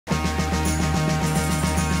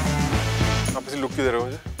look की दे रहे हो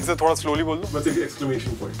मुझे? इसे थोड़ा slowly बोल दो. बस एक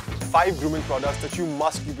exclamation point. 5 grooming products that you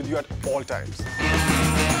must keep with you at all times.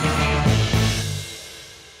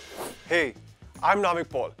 Hey, I'm Namik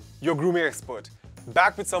Paul, your grooming expert,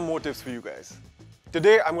 back with some more tips for you guys.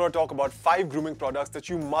 Today, I'm going to talk about 5 grooming products that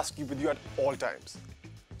you must keep with you at all times.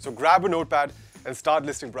 So grab a notepad and start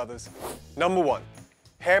listing, brothers. Number 1,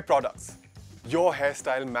 hair products. Your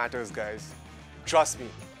hairstyle matters, guys. Trust me,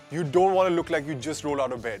 you don't want to look like you just rolled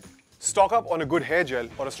out of bed. Stock up on a good hair gel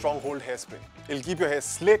or a strong hold hairspray. It'll keep your hair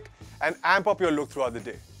slick and amp up your look throughout the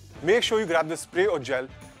day. Make sure you grab the spray or gel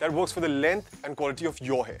that works for the length and quality of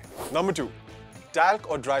your hair. Number 2, talc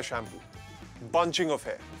or dry shampoo. Bunching of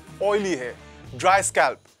hair, oily hair, dry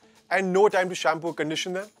scalp, and no time to shampoo or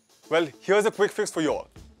condition them? Well, here's a quick fix for you all.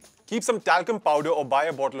 Keep some talcum powder or buy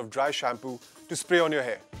a bottle of dry shampoo to spray on your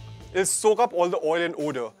hair. It'll soak up all the oil and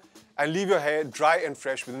odor and leave your hair dry and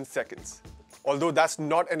fresh within seconds. Although that's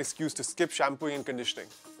not an excuse to skip shampooing and conditioning.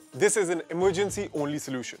 This is an emergency-only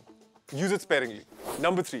solution. Use it sparingly.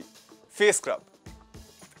 Number 3, face scrub.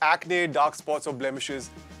 Acne, dark spots or blemishes,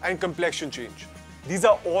 and complexion change. These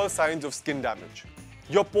are all signs of skin damage.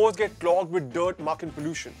 Your pores get clogged with dirt, muck, and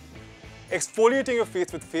pollution. Exfoliating your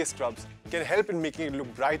face with face scrubs can help in making it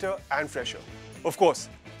look brighter and fresher. Of course,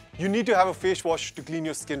 you need to have a face wash to clean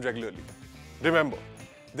your skin regularly. Remember,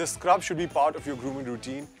 the scrub should be part of your grooming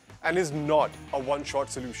routine and is not a one-shot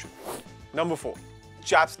solution. Number 4,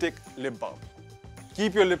 chapstick lip balm.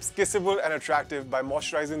 Keep your lips kissable and attractive by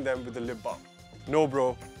moisturizing them with a lip balm. No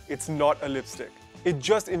bro, it's not a lipstick. It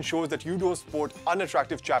just ensures that you don't sport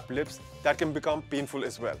unattractive chapped lips that can become painful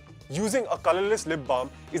as well. Using a colorless lip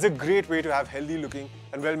balm is a great way to have healthy looking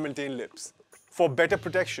and well-maintained lips. For better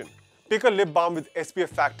protection, pick a lip balm with SPF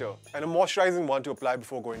factor and a moisturizing one to apply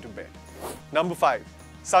before going to bed. Number 5,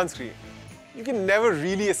 sunscreen. You can never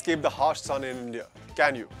really escape the harsh sun in India,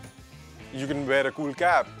 can you? You can wear a cool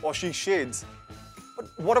cap or chic shades. But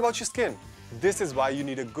what about your skin? This is why you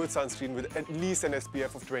need a good sunscreen with at least an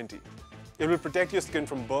SPF of 20. It will protect your skin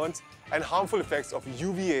from burns and harmful effects of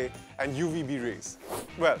UVA and UVB rays.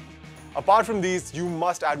 Well, apart from these, you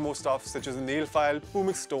must add more stuff such as a nail file,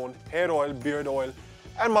 pumic stone, hair oil, beard oil,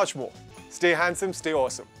 and much more. Stay handsome, stay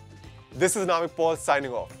awesome. This is Namik Paul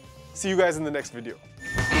signing off. See you guys in the next video.